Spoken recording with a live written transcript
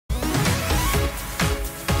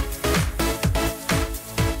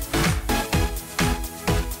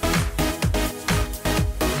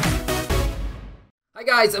Hi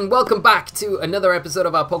guys, and welcome back to another episode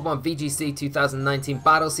of our Pokemon VGC 2019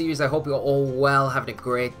 Battle Series. I hope you're all well, having a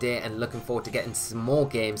great day, and looking forward to getting some more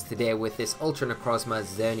games today with this Ultra Necrozma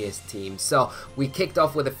Xerneas team. So, we kicked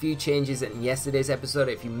off with a few changes in yesterday's episode.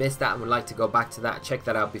 If you missed that and would like to go back to that, check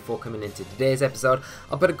that out before coming into today's episode.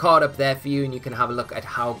 I'll put a card up there for you and you can have a look at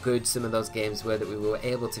how good some of those games were that we were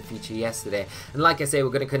able to feature yesterday. And like I say, we're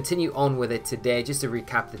going to continue on with it today. Just to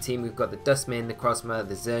recap the team, we've got the Dustman Necrozma,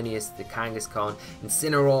 the Xerneas, the Kangaskhan,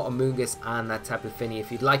 Incineroar, Amoonguss and that Tapu Fini.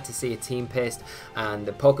 If you'd like to see a team paste, and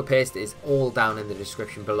the Pokepaste is all down in the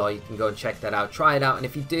description below, you can go and check that out, try it out, and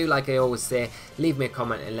if you do, like I always say, leave me a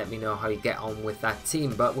comment and let me know how you get on with that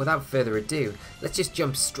team. But without further ado, let's just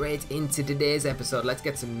jump straight into today's episode. Let's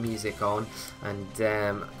get some music on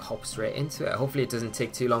and hop straight into it. Hopefully it doesn't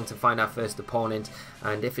take too long to find our first opponent,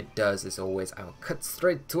 and if it does, as always, I will cut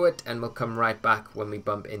straight to it and we'll come right back when we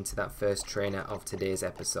bump into that first trainer of today's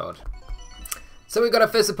episode. So we've got our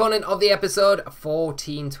first opponent of the episode, a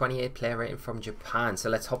 1428 player rating from Japan. So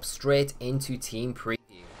let's hop straight into team preview.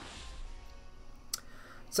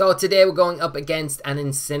 So today we're going up against an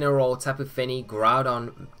Incineroar, Tapu Fini, Groud,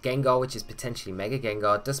 Gengar, which is potentially Mega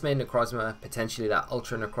Gengar, Dustman Necrozma, potentially that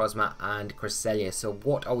Ultra Necrozma, and Xerneas. So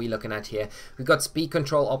what are we looking at here? We've got speed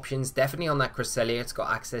control options, definitely on that Xerneas. It's got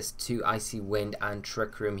access to Icy Wind and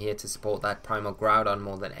Trick Room here to support that Primal Groudon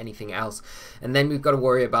more than anything else. And then we've got to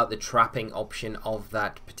worry about the trapping option of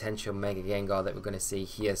that potential Mega Gengar that we're going to see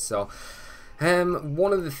here. So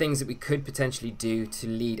one of the things that we could potentially do to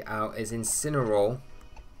lead out is Incineroar.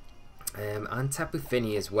 And Tapu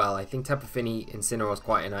Fini as well. I think Tapu Fini Incineroar is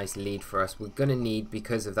quite a nice lead for us. We're going to need,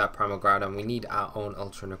 because of that Primal Groudon, we need our own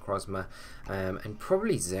Ultra Necrozma and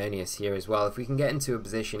probably Xerneas here as well. If we can get into a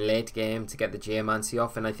position late game to get the Geomancy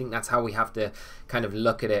off, and I think that's how we have to kind of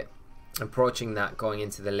look at it, approaching that going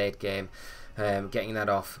into the late game, getting that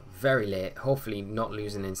off very late, hopefully not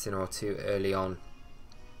losing Incineroar too early on,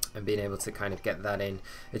 and being able to kind of get that in.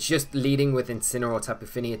 It's just leading with Incineroar, Tapu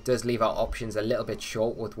Fini. It does leave our options a little bit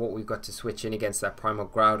short with what we've got to switch in against that Primal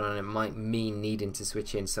Groudon, and it might mean needing to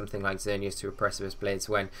switch in something like Xerneas to a Precipice Blades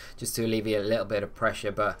when, just to alleviate a little bit of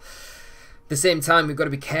pressure. But at the same time, we've got to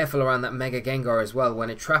be careful around that Mega Gengar as well. When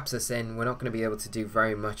it traps us in, we're not going to be able to do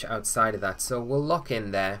very much outside of that. So we'll lock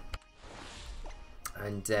in there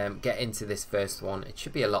and get into this first one. It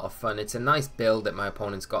should be a lot of fun. It's a nice build that my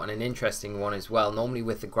opponent's got, and an interesting one as well. Normally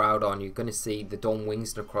with the Groudon, you're going to see the Dawn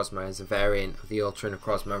Wings Necrozma as a variant of the Ultra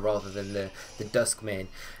Necrozma rather than the Duskmane.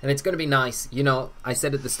 And it's going to be nice. You know, I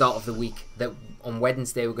said at the start of the week that on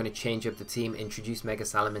Wednesday we're going to change up the team, introduce Mega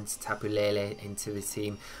Salamence, Tapu Lele into the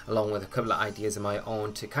team, along with a couple of ideas of my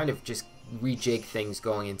own to kind of just rejig things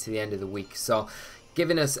going into the end of the week. So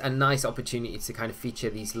giving us a nice opportunity to kind of feature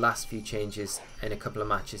these last few changes in a couple of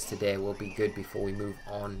matches today will be good before we move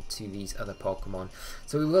on to these other Pokemon.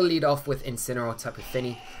 So we will lead off with Incineroar, Tapu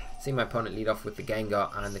Fini. See my opponent lead off with the Gengar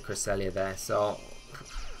and the Xerneas there. So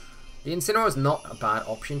the Incineroar is not a bad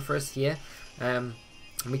option for us here. And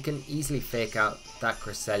we can easily fake out that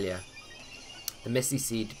Xerneas. The Misty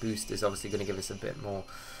Seed boost is obviously going to give us a bit more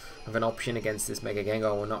of an option against this Mega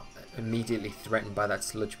Gengar. We're not immediately threatened by that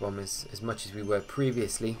Sludge Bomb as much as we were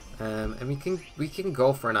previously, and we can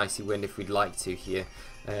go for an Icy Wind if we'd like to here,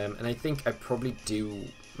 and I think I probably do.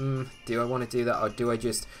 Do I want to do that, or do I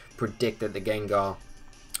just predict that the Gengar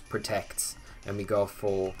protects and we go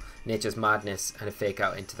for Nature's Madness and a fake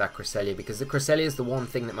out into that Xerneas, because the Xerneas is the one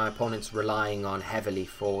thing that my opponent's relying on heavily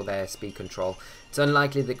for their speed control. It's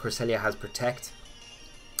unlikely that Xerneas has protect.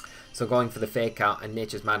 So going for the fake out and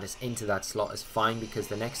Nature's Madness into that slot is fine, because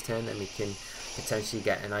the next turn then we can potentially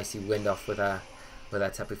get an Icy Wind off with our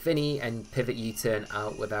Tapu Fini and pivot U-turn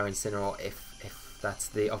out with our Incineroar if that's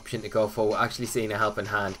the option to go for. We're actually seeing a helping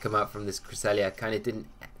hand come out from this Xerneas. Kind of didn't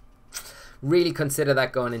really consider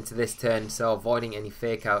that going into this turn, so avoiding any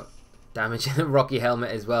fake out damage in the Rocky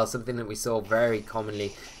Helmet as well, something that we saw very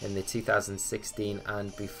commonly in the 2016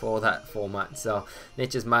 and before that format. So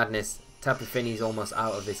Nature's Madness, Tapu Fini's almost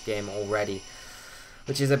out of this game already,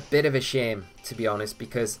 which is a bit of a shame, to be honest,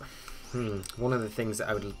 because one of the things that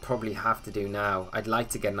I would probably have to do now, I'd like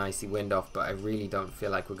to get an Icy Wind off, but I really don't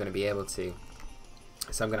feel like we're going to be able to.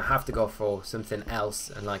 So I'm going to have to go for something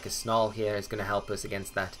else, and like a Snarl here is going to help us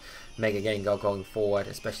against that Mega Gengar going forward,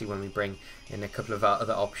 especially when we bring in a couple of our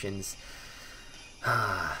other options.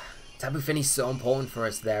 Tapu Fini's so important for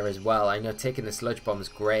us there as well. I know taking the Sludge Bomb is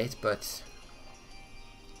great, but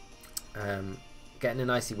getting an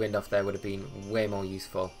Icy Wind off there would have been way more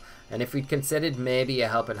useful. And if we'd considered maybe a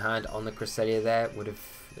helping hand on the Xerneas there,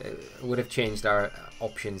 would have changed our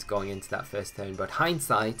options going into that first turn. But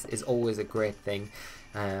hindsight is always a great thing.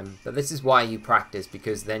 But this is why you practice,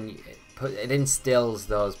 because then it instills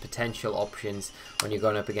those potential options when you're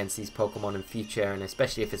going up against these Pokemon in future, and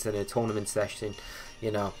especially if it's in a tournament session.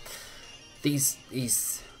 You know, these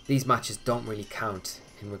matches don't really count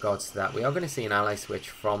in regards to that. We are going to see an ally switch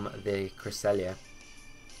from the Cresselia.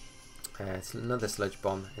 It's another Sludge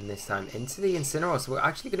Bomb, and this time into the Incineroar. So we're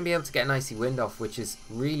actually going to be able to get an Icy Wind off, which is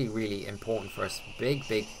really, really important for us. Big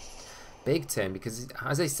turn, because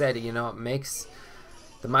as I said, you know, it makes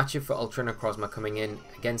the matchup for Ultra Necrozma coming in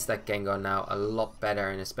against that Gengar now a lot better,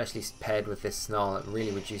 and especially paired with this Snarl, it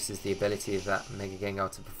really reduces the ability of that Mega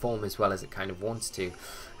Gengar to perform as well as it kind of wants to.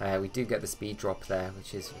 We do get the speed drop there,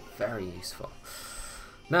 which is very useful.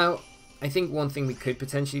 Now, I think one thing we could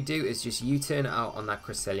potentially do is just U-turn out on that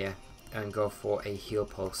Cresselia and go for a Heal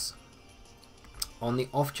Pulse. On the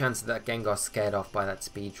off chance that Gengar's scared off by that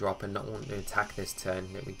speed drop and not wanting to attack this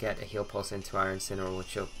turn, that we get a Heal Pulse into our Incineroar,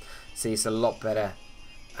 which will see us a lot better,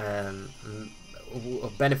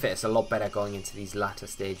 will benefit us a lot better going into these latter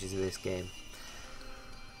stages of this game.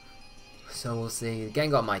 So we'll see.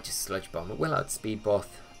 Gengar might just Sludge Bomb. It will outspeed both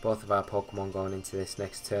of our Pokemon going into this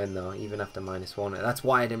next turn though, even after -1. That's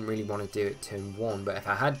why I didn't really want to do it turn 1, but if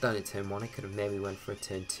I had done it turn 1 I could have maybe went for a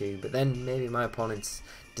turn 2, but then maybe my opponent's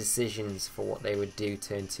decisions for what they would do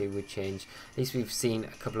turn 2 would change. At least we've seen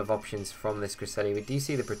a couple of options from this Cresselia. We do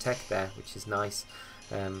see the Protect there, which is nice.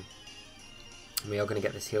 We are going to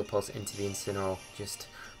get this Heal Pulse into the Incineroar, just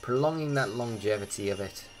prolonging that longevity of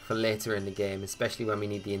it for later in the game, especially when we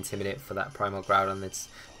need the Intimidate for that Primal Groudon that's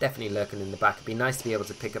definitely lurking in the back. It'd be nice to be able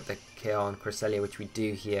to pick up the KO on Cresselia, which we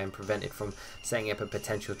do here, and prevent it from setting up a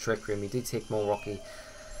potential Trick Room. We do take more Rocky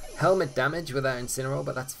Helmet damage with our Incineroar,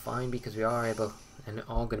 but that's fine because we are able and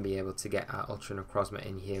are going to be able to get our Ultra Necrozma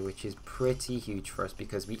in here, which is pretty huge for us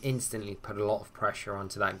because we instantly put a lot of pressure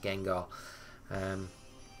onto that Gengar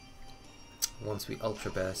once we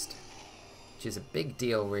Ultra Burst, which is a big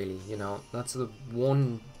deal really. You know, that's the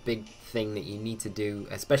one big thing that you need to do,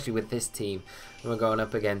 especially with this team when we're going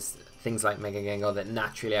up against things like Mega Gengar that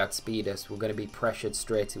naturally outspeed us. We're going to be pressured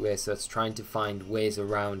straight away, so it's trying to find ways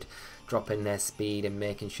around dropping their speed and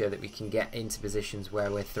making sure that we can get into positions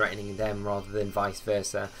where we're threatening them rather than vice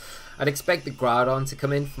versa. I'd expect the Groudon to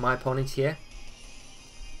come in for my opponent here,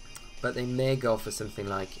 but they may go for something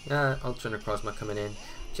like Ultra Necrozma coming in,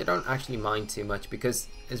 which I don't actually mind too much, because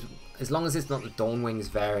as long as it's not the Dawn Wings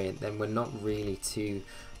variant, then we're not really too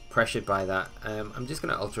pressured by that. I'm just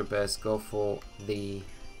going to Ultra Burst, go for the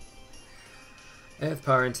Earth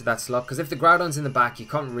Power into that slot, because if the Groudon's in the back, you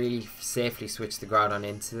can't really safely switch the Groudon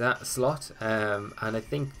into that slot, and I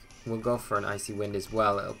think we'll go for an Icy Wind as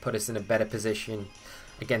well. It'll put us in a better position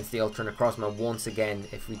against the Ultra Necrozma once again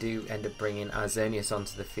if we do end up bringing our Xerneas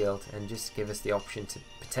onto the field, and just give us the option to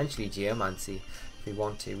potentially Geomancy if we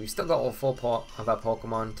want to. We've still got all 4 of our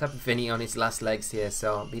Pokemon. Tapu Fini on its last legs here,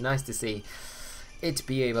 so it'd be nice to see it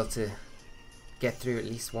be able to get through at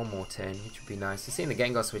least one more turn, which would be nice. You're seeing the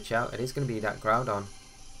Gengar switch out. It is going to be that Groudon.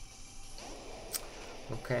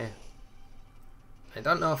 Okay. I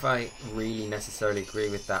don't know if I really necessarily agree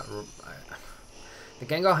with that. The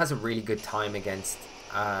Gengar has a really good time against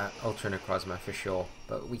Ultra Necrozma for sure,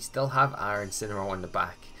 but we still have our Incineroar on the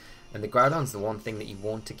back, and the Groudon's the one thing that you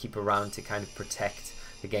want to keep around to kind of protect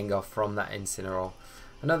the Gengar from that Incineroar.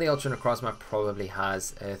 I know the Ultra Necrozma probably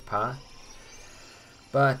has Earth Power,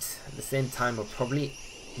 but at the same time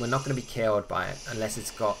we're not going to be KO'd by it unless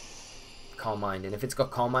it's got Calm Mind, and if it's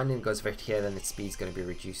got Calm Mind and it goes right here, then its speed's going to be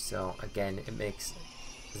reduced. So again, it makes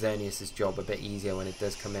Xerneas' job a bit easier when it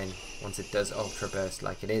does come in, once it does Ultra Burst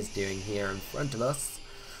like it is doing here in front of us.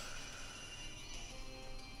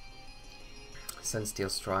 Sunsteel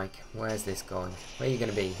Strike, where's this going? Where are you going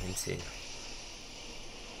to be into?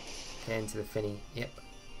 Okay, into the Fini, yep.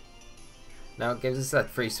 Now it gives us that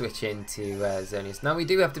free switch into Xerneas. Now we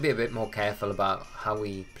do have to be a bit more careful about how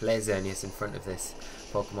we play Xerneas in front of this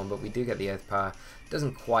Pokemon, but we do get the Earth Power.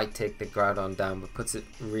 Doesn't quite take the Groudon down, but puts it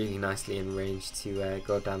really nicely in range to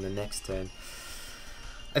go down the next turn.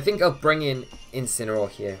 I think I'll bring in Incineroar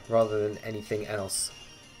here rather than anything else,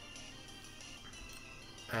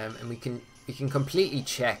 and we can completely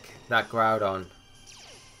check that Groudon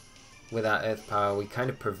with our Earth Power. We kind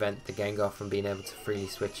of prevent the Gengar from being able to freely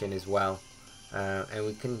switch in as well, and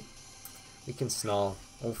we can Snarl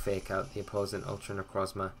or fake out the opposing Ultra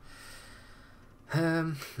Necrozma. I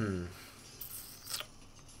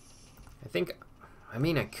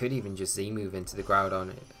mean, I could even just Z-move into the Groudon.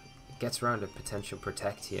 It gets around a potential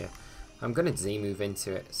Protect here. I'm going to Z-move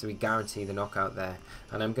into it, so we guarantee the knockout there.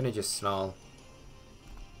 And I'm going to just Snarl.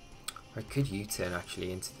 I could U-turn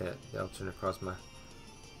actually into the Ultra Necrozma.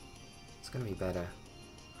 It's going to be better.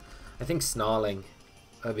 I think Snarling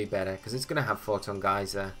will be better, because it's going to have Photon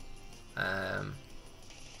Geyser.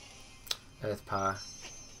 Earth Power,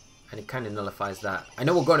 and it kind of nullifies that. I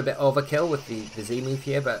know we're going a bit overkill with the Z move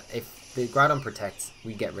here, but if the Groudon protects,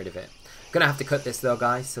 we get rid of it. Gonna have to cut this though,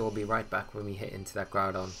 guys, so we'll be right back when we hit into that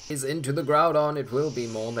Groudon. Is into the Groudon. It will be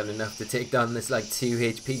more than enough to take down this like 2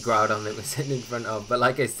 HP Groudon that we're sitting in front of. But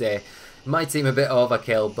like I say, it might seem a bit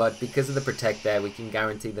overkill, but because of the protect there, we can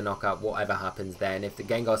guarantee the knockout whatever happens there. And if the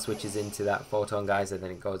Gengar switches into that Photon Geyser,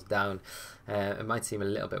 then it goes down. It might seem a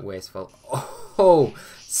little bit wasteful. Oh,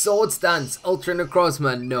 Sword Stance, Ultra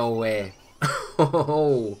Necrozma, no way.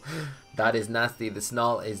 Oh, that is nasty. The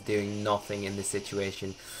Snarl is doing nothing in this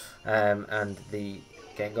situation. And the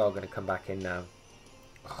Gengar are going to come back in now.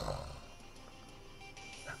 Oh,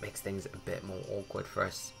 that makes things a bit more awkward for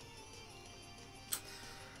us.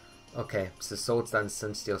 Okay, so Sword Stance,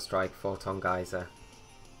 Sunsteel Strike, Photon Geyser.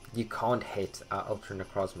 You can't hit at Ultra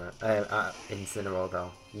Necrozma, at Incineroar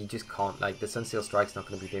though. You just can't. Like, the Sunsteel Strike's not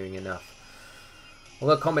going to be doing enough.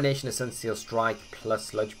 Although a combination of Sunsteel Strike plus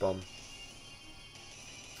Sludge Bomb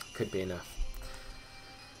could be enough.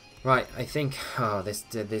 Right, I think this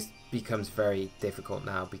becomes very difficult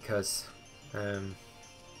now because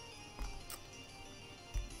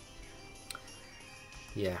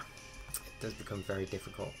yeah, it does become very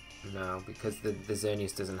difficult now because the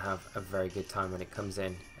Xerneas doesn't have a very good time when it comes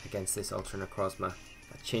in against this Ultra Necrozma.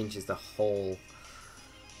 That changes the whole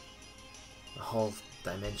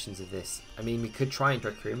dimensions of this. I mean, we could try and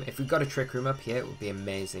Trick Room. If we got a Trick Room up here, it would be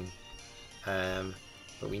amazing.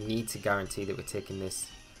 But we need to guarantee that we're taking this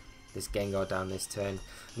Gengar down this turn.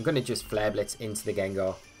 I'm going to just Flare Blitz into the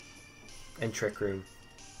Gengar and Trick Room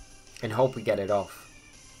and hope we get it off.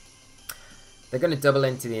 They're going to double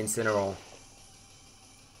into the Incineroar.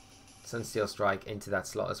 Sunsteel Strike into that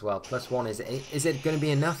slot as well. +1, is it going to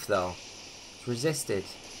be enough though? It's resisted.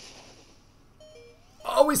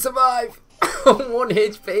 Oh, we survive! 1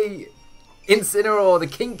 HP! Incineroar, the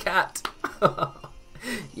King Cat!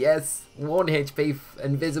 Yes, 1 HP,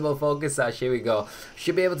 invisible focus sash, here we go.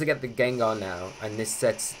 Should be able to get the Gengar now, and this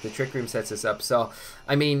sets, the Trick Room sets us up. So,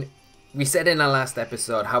 I mean, we said in our last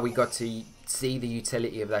episode how we got to see the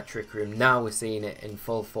utility of that Trick Room. Now we're seeing it in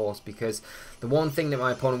full force, because the one thing that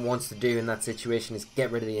my opponent wants to do in that situation is get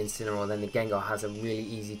rid of the Incineroar. Then the Gengar has a really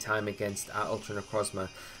easy time against our Ultra Necrozma.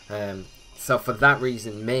 So for that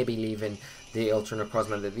reason, maybe leaving the Ultra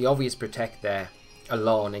Necrozma, the obvious protect there,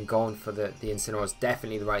 alone and going for the Incineroar is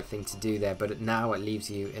definitely the right thing to do there, but now it leaves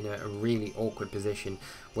you in a really awkward position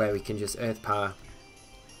where we can just Earth Power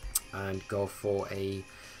and go for a,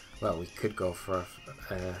 well, we could go for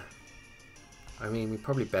a, I mean, we're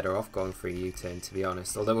probably better off going for a U-turn, to be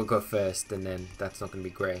honest, although we'll go first and then that's not going to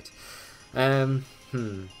be great. No,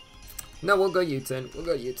 we'll go U-turn, we'll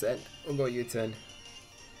go U-turn, we'll go U-turn.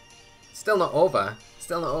 Still not over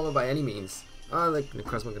by any means. Oh, the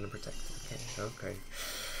Necrozma going to protect. Okay.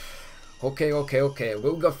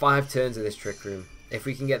 We'll go 5 turns of this Trick Room. If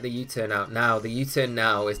we can get the U-turn out now, the U-turn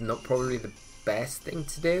now is not probably the best thing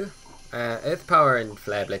to do. Earth Power and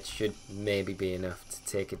Flare Blitz should maybe be enough to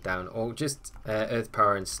take it down, or just Earth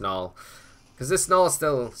Power and Snarl, because the Snarl is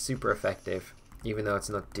still super effective, even though it's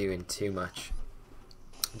not doing too much.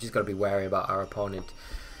 We just got to be wary about our opponent.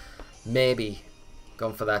 Maybe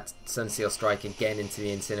going for that Sunsteel Strike again into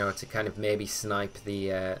the Incineroar to kind of maybe snipe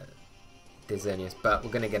the Xerneas, but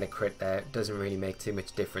we're going to get a crit there. It doesn't really make too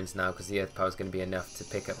much difference now because the Earth Power is going to be enough to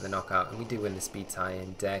pick up the knockout, and we do win the speed tie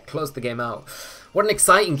and close the game out. What an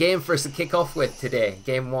exciting game for us to kick off with today,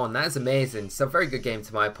 game 1. That is amazing. So very good game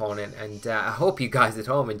to my opponent, and I hope you guys at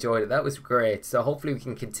home enjoyed it. That was great. So hopefully we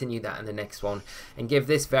can continue that in the next one and give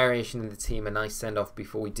this variation of the team a nice send off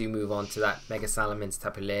before we do move on to that Mega Salamence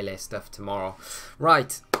Tapu Lele stuff tomorrow.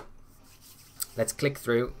 Right, let's click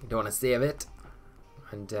through. You don't want to save it.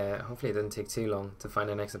 And hopefully it doesn't take too long to find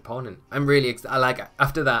our next opponent. I'm really excited.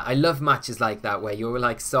 After that, I love matches like that where you're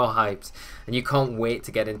like so hyped and you can't wait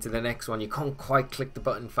to get into the next one. You can't quite click the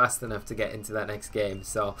button fast enough to get into that next game.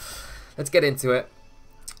 So let's get into it.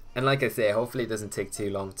 And like I say, hopefully it doesn't take too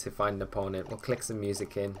long to find an opponent. We'll click some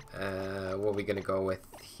music in. What are we going to go with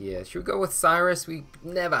here? Should we go with Cyrus? We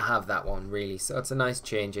never have that one really. So it's a nice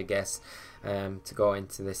change, I guess, to go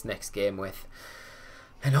into this next game with.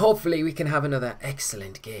 And hopefully we can have another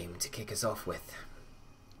excellent game to kick us off with.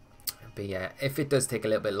 But yeah, if it does take a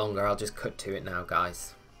little bit longer, I'll just cut to it now,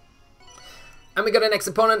 guys. And we got our next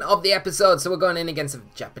opponent of the episode. So we're going in against a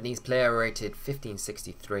Japanese player rated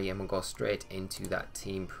 1563. And we'll go straight into that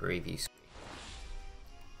team preview.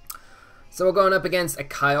 So we're going up against a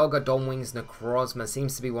Kyogre Dawnwings Necrozma.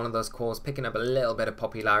 Seems to be one of those cores picking up a little bit of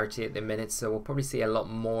popularity at the minute, so we'll probably see a lot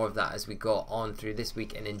more of that as we go on through this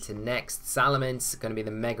week and into next. Salamence going to be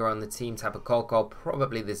the Mega on the team, Tapu Koko,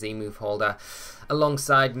 probably the Z-move holder,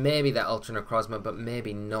 alongside maybe the Ultra Necrozma, but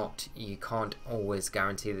maybe not. You can't always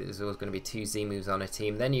guarantee that there's always going to be 2 Z-moves on a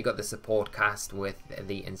team. Then you got the support cast with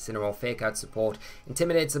the Incineroar Fake Out support,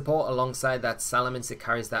 Intimidate support alongside that Salamence that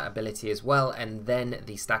carries that ability as well, and then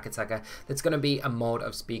the Stack Attacker. That's going to be a mode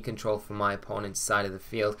of speed control for my opponent's side of the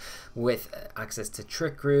field with access to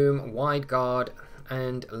Trick Room, Wide Guard,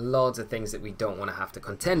 and loads of things that we don't want to have to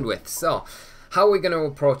contend with. So, how are we going to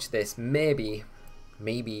approach this? Maybe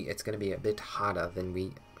it's going to be a bit harder than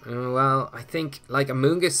we... well, I think like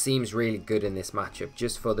Amoonguss seems really good in this matchup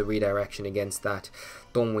just for the redirection against that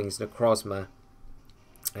Dawnwings Necrozma.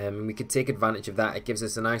 We could take advantage of that. It gives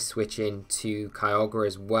us a nice switch in to Kyogre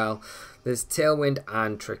as well. There's Tailwind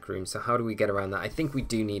and Trick Room, so how do we get around that? I think we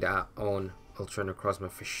do need our own Ultra Necrozma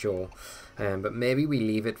for sure, but maybe we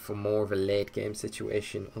leave it for more of a late game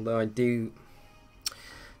situation, although I do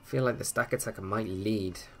feel like the Stack Attacker might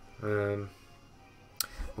lead. We've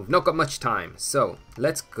not got much time, so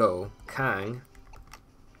let's go Kang.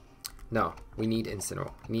 No, we need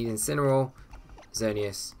Incineroar. We need Incineroar,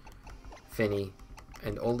 Xerneas, Fini.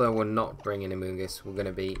 And although we're not bringing Amoonguss, we're going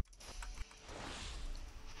to be...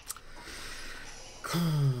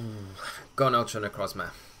 Gone Ultra Necrozma.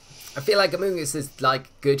 I feel like Amoonguss is like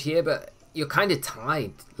good here, but you're kind of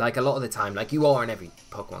tied. Like a lot of the time, like you are in every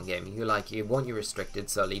Pokemon game. You want your restricted,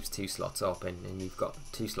 so it leaves 2 slots open, and you've got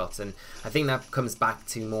 2 slots. And I think that comes back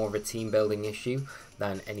to more of a team building issue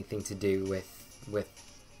than anything to do with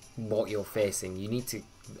what you're facing. You need to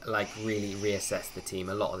like really reassess the team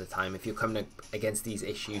a lot of the time. If you're coming against these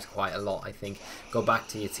issues quite a lot, I think go back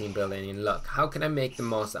to your team building and look, how can I make the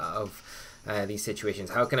most out of these situations?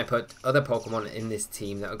 How can I put other Pokemon in this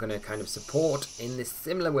team that are going to kind of support in this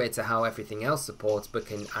similar way to how everything else supports, but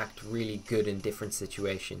can act really good in different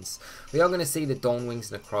situations? We are going to see the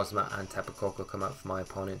Dawnwings Necrozma and Tapu Koko come out for my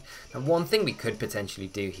opponent. Now one thing we could potentially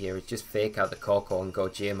do here is just fake out the Koko and go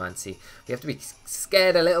Geomancy. We have to be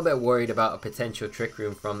scared, a little bit worried about a potential Trick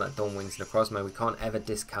Room from that Dawnwings Necrozma. We can't ever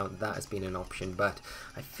discount that as being an option, but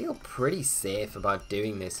I feel pretty safe about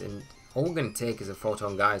doing this, and all we're going to take is a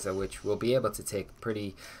Photon Geyser, which we'll be able to take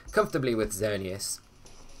pretty comfortably with Xerneas.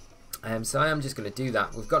 So I am just going to do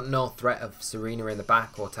that. We've got no threat of Serena in the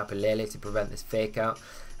back or Tapu Lele to prevent this fake out.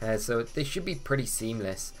 So this should be pretty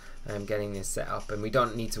seamless getting this set up. And we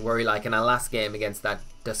don't need to worry like in our last game against that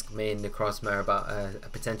Duskmane Necrozma about a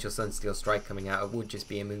potential Sunsteel Strike coming out. It would just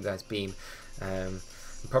be a Moongeist Beam.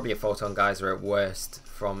 Probably a Photon Geyser at worst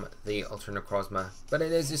from the Ultra Necrozma, but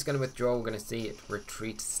it is just going to withdraw. We're going to see it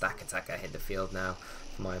retreat. Stack Attacker hit the field now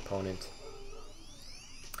for my opponent,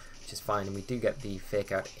 which is fine, and we do get the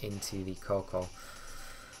fake out into the Koko.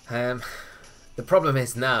 The problem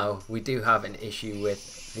is now we do have an issue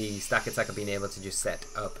with the Stack Attacker being able to just set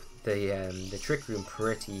up the Trick Room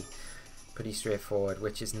pretty straightforward,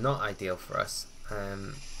 which is not ideal for us.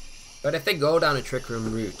 But if they go down a Trick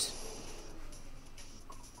Room route,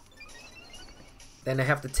 then I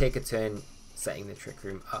have to take a turn setting the Trick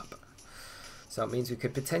Room up. So it means we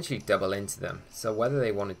could potentially double into them. So whether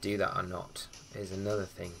they want to do that or not is another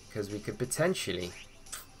thing, because we could potentially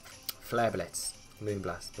Flare Blitz,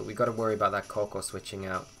 Moonblast, but we got to worry about that Koko switching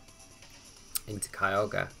out into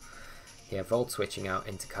Kyogre. Yeah, Volt switching out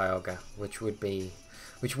into Kyogre, which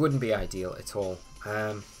wouldn't be ideal at all.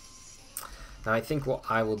 Now I think what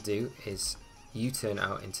I will do is U-turn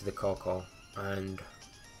out into the Koko, and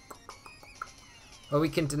well, we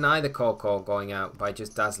can deny the Koko going out by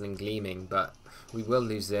just Dazzling Gleaming, but we will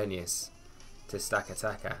lose Xerneas to Stack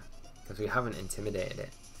Attacker because we haven't intimidated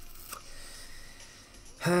it.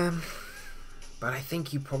 But I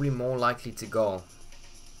think you're probably more likely to go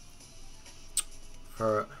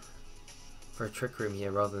for a Trick Room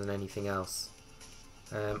here rather than anything else.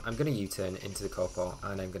 I'm going to U-turn into the Koko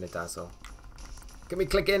and I'm going to Dazzle. Can we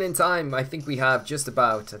click in time? I think we have just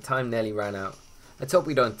about. Time nearly ran out. Let's hope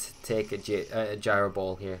we don't take a Gyro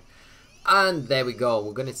Ball here. And there we go.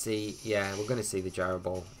 We're gonna see, yeah, we're gonna see the Gyro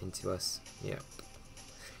Ball into us. Yeah.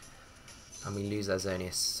 And we lose our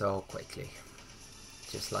Xerneas so quickly.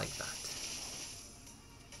 Just like that.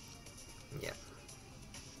 Yeah.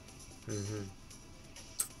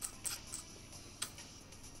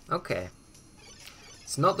 Okay.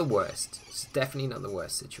 It's not the worst. It's definitely not the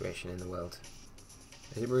worst situation in the world.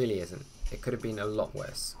 It really isn't. It could have been a lot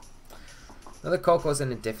worse. Now the Koko's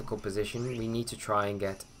in a difficult position. We need to try and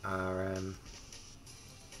get our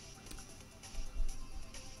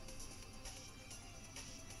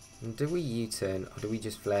And do we U-turn or do we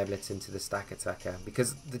just Flare Blitz into the Stack Attacker?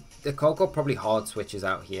 Because the Koko probably hard switches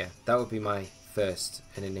out here. That would be my first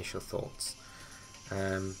and initial thoughts.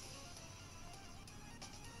 And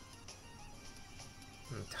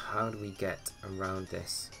how do we get around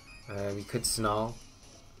this? We could Snarl.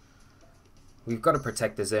 We've got to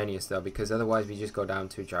protect the Xerneas though, because otherwise we just go down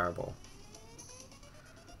to Gyro Ball.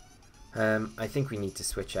 I think we need to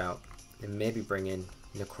switch out and maybe bring in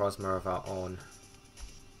Necrozma of our own.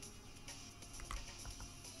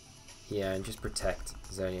 Yeah, and just protect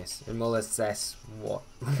Xerneas. And we'll assess what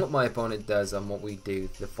my opponent does on what we do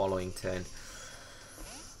the following turn.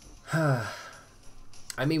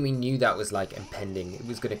 I mean, we knew that was like impending. It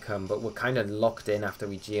was going to come, but we're kind of locked in after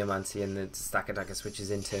we Geomancy and the Stack Attacker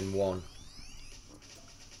switches in turn 1.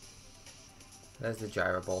 There's the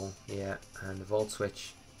Gyro Ball, yeah, and the Volt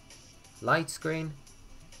Switch. Light Screen.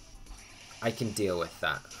 I can deal with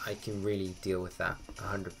that. I can really deal with that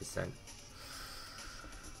 100%.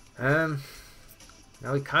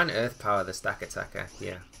 Now we can't Earth Power the Stack Attacker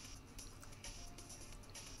here.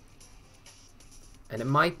 And it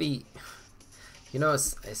might be, you know,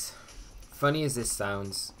 as funny as this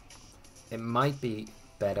sounds, it might be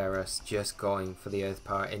better us just going for the Earth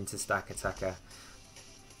Power into Stack Attacker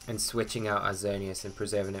and switching out our Xerneas and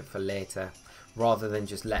preserving it for later, rather than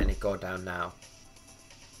just letting it go down now.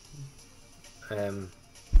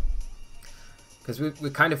 Because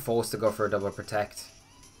we're kind of forced to go for a double protect.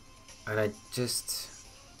 And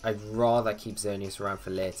I'd rather keep Xerneas around for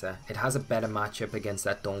later. It has a better matchup against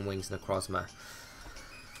that Dawnwings Necrozma.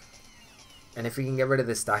 And if we can get rid of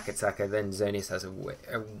the Stack Attacker, then Xerneas has a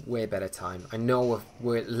way better time. I know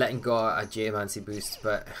we're letting go our Geomancy boosts,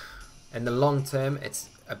 but in the long term, it's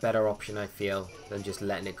a better option, I feel, than just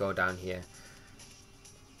letting it go down here.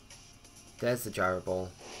 There's the Gyro Ball.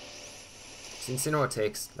 So Incineroar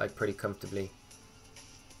takes like pretty comfortably.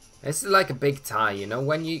 This is like a big tie, you know,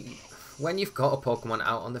 when you've got a Pokemon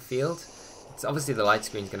out on the field, it's obviously the light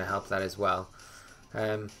screen is going to help that as well.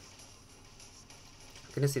 I'm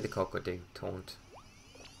going to see the Koko do Taunt.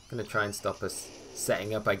 Going to try and stop us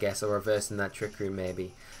setting up, I guess, or reversing that Trick Room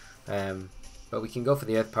maybe. But we can go for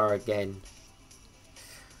the Earth Power again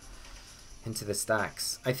into the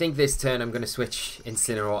stacks. I think this turn I'm going to switch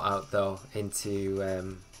Incineroar out though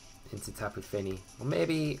into Tapu Fini. Or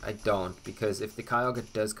maybe I don't, because if the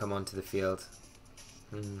Kyogre does come onto the field...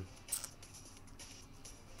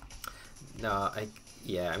 No,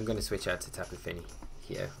 I'm going to switch out to Tapu Fini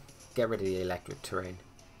here. Get rid of the electric terrain.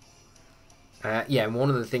 Yeah, and one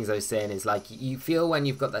of the things I was saying is, like, you feel when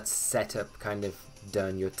you've got that setup kind of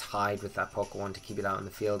done, you're tied with that Pokemon to keep it out in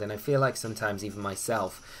the field. And I feel like sometimes even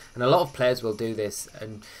myself, and a lot of players will do this,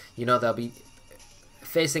 and, you know, they'll be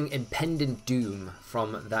facing impending doom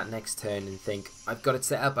from that next turn and think, I've got it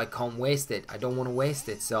set up, I can't waste it, I don't want to waste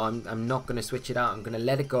it, so I'm not going to switch it out, I'm going to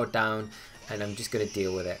let it go down, and I'm just going to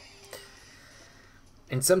deal with it.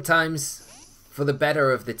 And sometimes, for the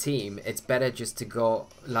better of the team, it's better just to go,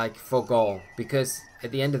 like, forgo, because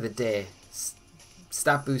at the end of the day,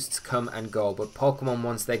 stat boosts come and go, but Pokemon,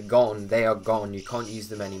 once they're gone, they are gone, you can't use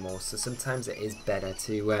them anymore, so sometimes it is better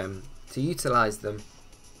to utilize them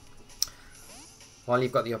while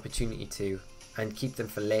you've got the opportunity to, and keep them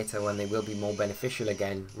for later when they will be more beneficial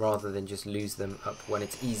again, rather than just lose them up when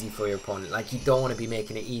it's easy for your opponent. Like, you don't want to be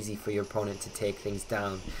making it easy for your opponent to take things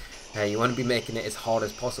down. You want to be making it as hard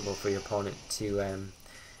as possible for your opponent to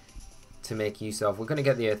make use of. We're going to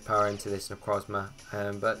get the Earth Power into this Necrozma,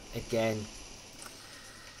 but again,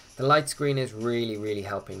 the light screen is really, really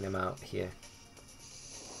helping them out here.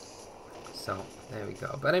 So, there we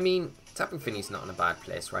go. But I mean, Tapu Fini's not in a bad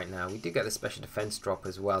place right now. We do get the special defense drop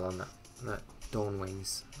as well on that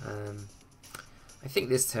Dawnwings. I think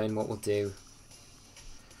this turn what we'll do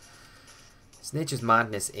is Nature's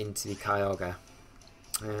Madness into the Kyogre.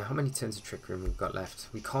 How many turns of Trick Room we've got left?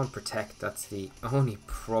 We can't protect, that's the only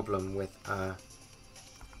problem with a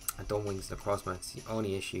Dawnwings Necrozma. It's the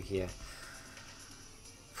only issue here.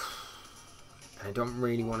 And I don't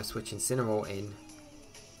really want to switch Incineroar in.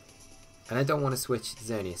 And I don't want to switch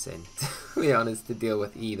Xerneas in, to be honest, to deal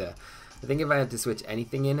with either. I think if I had to switch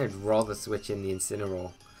anything in, I'd rather switch in the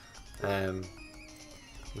Incineroar. And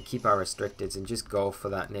keep our restricteds and just go for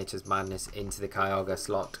that Nature's Madness into the Kyogre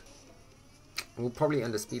slot. We'll probably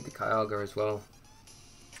underspeed the Kyogre as well.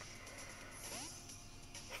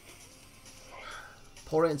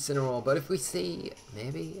 Poor Incineroar, but if we see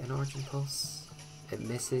maybe an Origin Pulse, it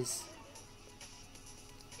misses.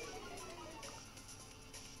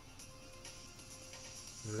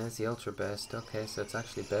 And there's the Ultra Burst. Okay, so it's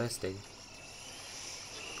actually bursting.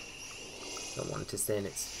 Don't want it to stay in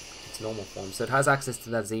its normal form. So it has access to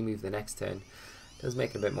that Z move the next turn. Does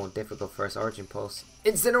make it a bit more difficult for us. Origin Pulse.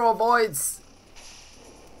 Incineroar Voids!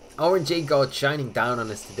 RNG God shining down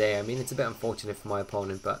on us today. I mean, it's a bit unfortunate for my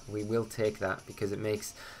opponent, but we will take that because it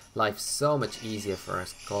makes life so much easier for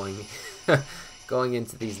us going going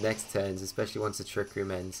into these next turns, especially once the Trick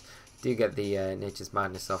Room ends. Do get the Nature's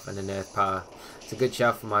Madness off and an Earth Power. It's a good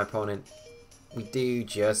shout for my opponent. We do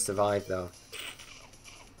just survive though.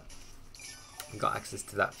 We got access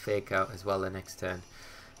to that Fake Out as well the next turn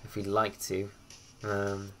if we'd like to.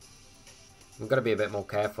 We've got to be a bit more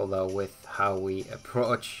careful though with how we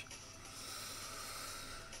approach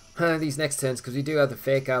these next turns, because we do have the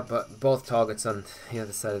Fake Out, but both targets on the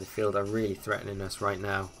other side of the field are really threatening us right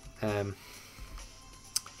now. I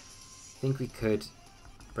think we could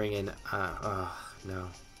bring in oh no,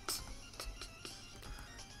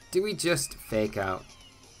 do we just Fake Out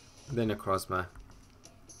the Necrozma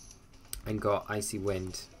and go Icy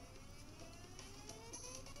Wind?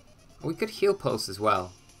 We could Heal Pulse as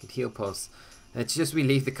well. We could Heal Pulse. It's just we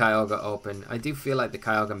leave the Kyogre open. I do feel like the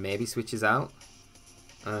Kyogre maybe switches out.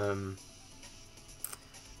 Are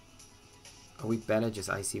we better just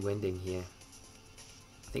Icy Winding here?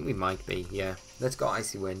 I think we might be, yeah. Let's go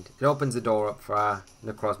Icy Wind. It opens the door up for our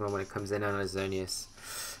Necrozma when it comes in on our Xerneas,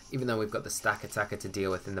 even though we've got the Stack Attacker to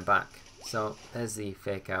deal with in the back. So there's the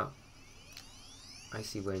Fake Out.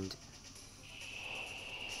 Icy Wind.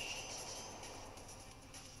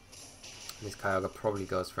 This Kyogre probably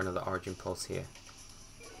goes for another Origin Pulse here.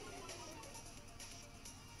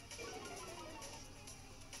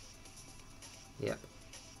 Yep.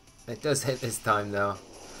 It does hit this time though.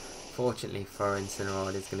 Fortunately for Incineroar,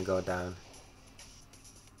 it is going to go down.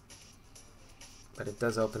 But it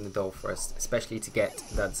does open the door for us, especially to get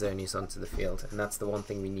that Xerneas onto the field. And that's the one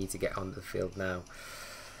thing we need to get onto the field now.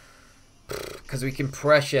 Because we can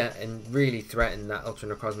pressure and really threaten that Ultra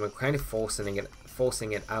Necrozma, kind of forcing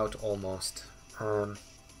it out almost. I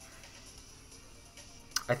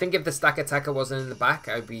think if the Stack Attacker wasn't in the back,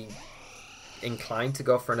 I'd be inclined to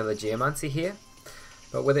go for another Geomancy here.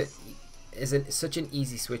 But with it isn't such an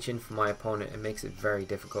easy switch in for my opponent, it makes it very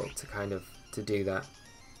difficult to do that.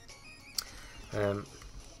 So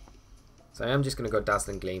I am just going to go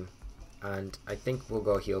Dazzling Gleam, and I think we'll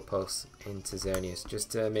go Heal Pulse into Xerneas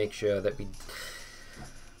just to make sure that we...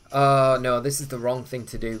 Oh no, this is the wrong thing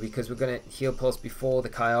to do because we're going to Heal Pulse before the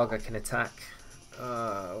Kyogre can attack.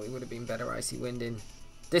 We would have been better Icy Winding.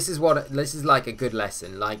 This is like a good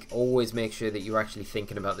lesson. Like, always make sure that you're actually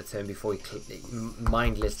thinking about the turn before you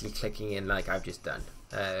mindlessly clicking in like I've just done.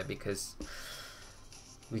 Because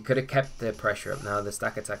we could have kept the pressure up. Now the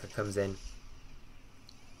Stack Attacker comes in.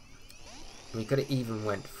 We could have even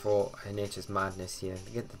went for a Nature's Madness here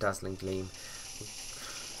to get the Dazzling Gleam.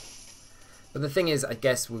 But the thing is, I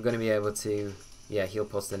guess we're going to be able to, yeah, Heal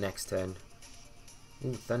Pulse the next turn.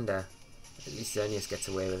 Ooh, Thunder. At least Xerneas gets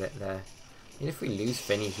away with it there. And if we lose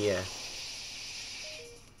Fini here,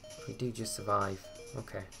 we do just survive.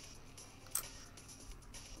 Okay.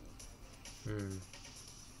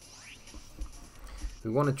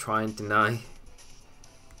 We want to try and deny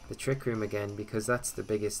the Trick Room again because that's the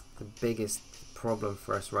biggest problem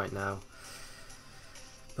for us right now.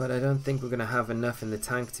 But I don't think we're going to have enough in the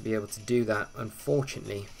tank to be able to do that,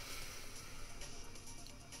 unfortunately.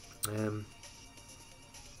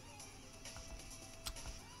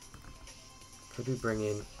 Could we bring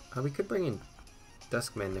in... Oh, we could bring in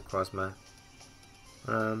Duskmane Necrozma.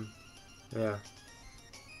 Yeah.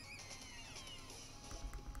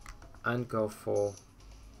 And go for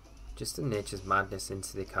just a Nature's Madness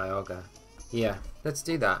into the Kyogre. Yeah, let's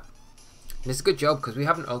do that. And it's a good job because we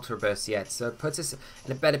haven't Ultra Burst yet, so it puts us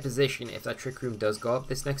in a better position if that Trick Room does go up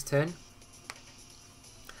this next turn.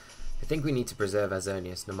 I think we need to preserve our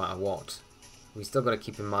Xerneas no matter what. We still got to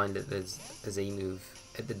keep in mind that there's a Z move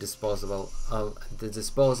at the disposal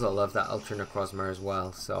of that Ultra Necrozma as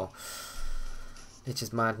well. So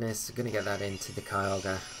Nature's Madness, we're gonna get that into the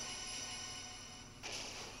Kyogre.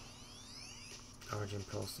 Origin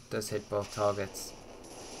Pulse, it does hit both targets.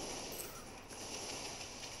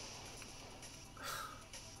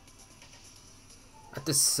 That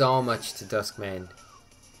does so much to Duskmane,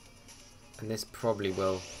 and this probably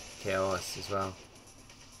will KO us as well.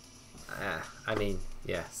 I mean,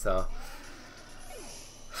 yeah, so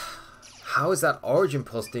how is that Origin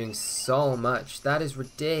Pulse doing so much? That is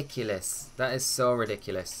ridiculous. That is so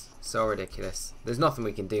ridiculous. So ridiculous. There's nothing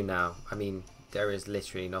we can do now. I mean, there is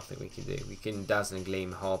literally nothing we can do. We can Dazzling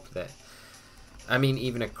Gleam, hope that... I mean,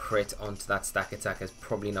 even a crit onto that Stack Attacker is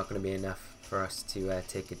probably not going to be enough for us to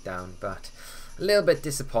take it down. But a little bit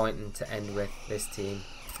disappointing to end with this team.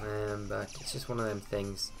 But it's just one of them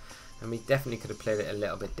things. And we definitely could have played it a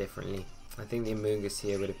little bit differently. I think the Amoonguss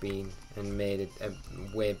here would have been and made a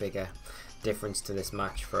way bigger difference to this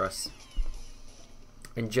match for us.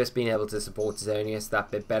 And just being able to support Xerneas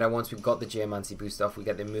that bit better. Once we've got the Geomancy boost off, we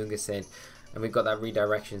get the Amoonguss in, and we've got that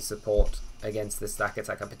redirection support against the stack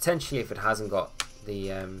attack, and potentially if it hasn't got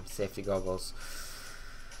the safety goggles,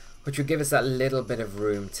 which would give us that little bit of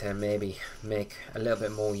room to maybe make a little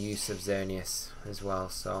bit more use of Xerneas as well.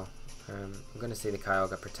 So I'm going to see the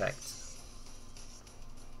Kyogre protect.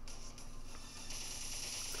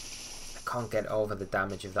 I can't get over the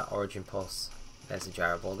damage of that Origin Pulse. There's a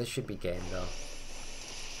Gyro Ball. This should be game though.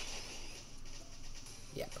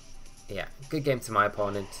 Yeah, good game to my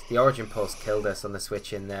opponent. The Origin Pulse killed us on the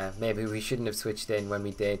switch in there. Maybe we shouldn't have switched in when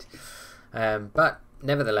we did. But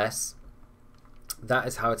nevertheless, that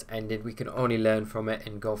is how it's ended. We can only learn from it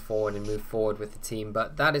and go forward and move forward with the team.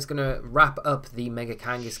 But that is going to wrap up the Mega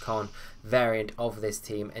Kangaskhan variant of this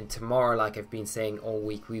team. And tomorrow, like I've been saying all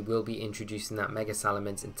week, we will be introducing that Mega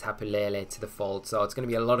Salamence and Tapu Lele to the fold. So it's going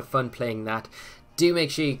to be a lot of fun playing that. Do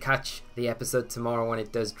make sure you catch the episode tomorrow when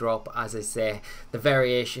it does drop. As I say, the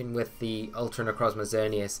variation with the Ultra Necrozma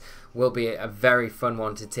Xerneas will be a very fun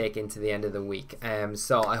one to take into the end of the week.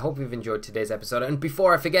 So I hope you've enjoyed today's episode. And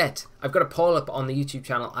before I forget, I've got a poll up on the YouTube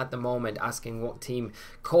channel at the moment asking what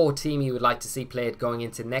core team you would like to see played going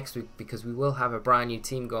into next week, because we will have a brand new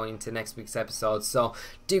team going into next week's episode. So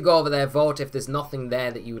do go over there, vote. If there's nothing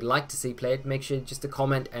there that you would like to see played, make sure just to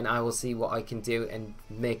comment and I will see what I can do and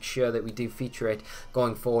make sure that we do feature it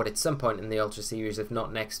going forward at some point in the Ultra Series, if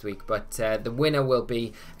not next week. But the winner will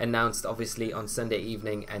be announced obviously on Sunday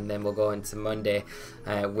evening, and then we'll go into Monday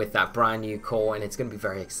with that brand new core, and it's going to be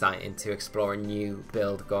very exciting to explore a new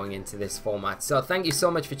build going into this format. So thank you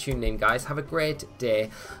so much for tuning in, guys. Have a great day,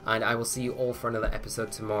 and I will see you all for another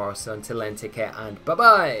episode tomorrow. So until then, take care and bye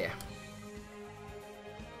bye.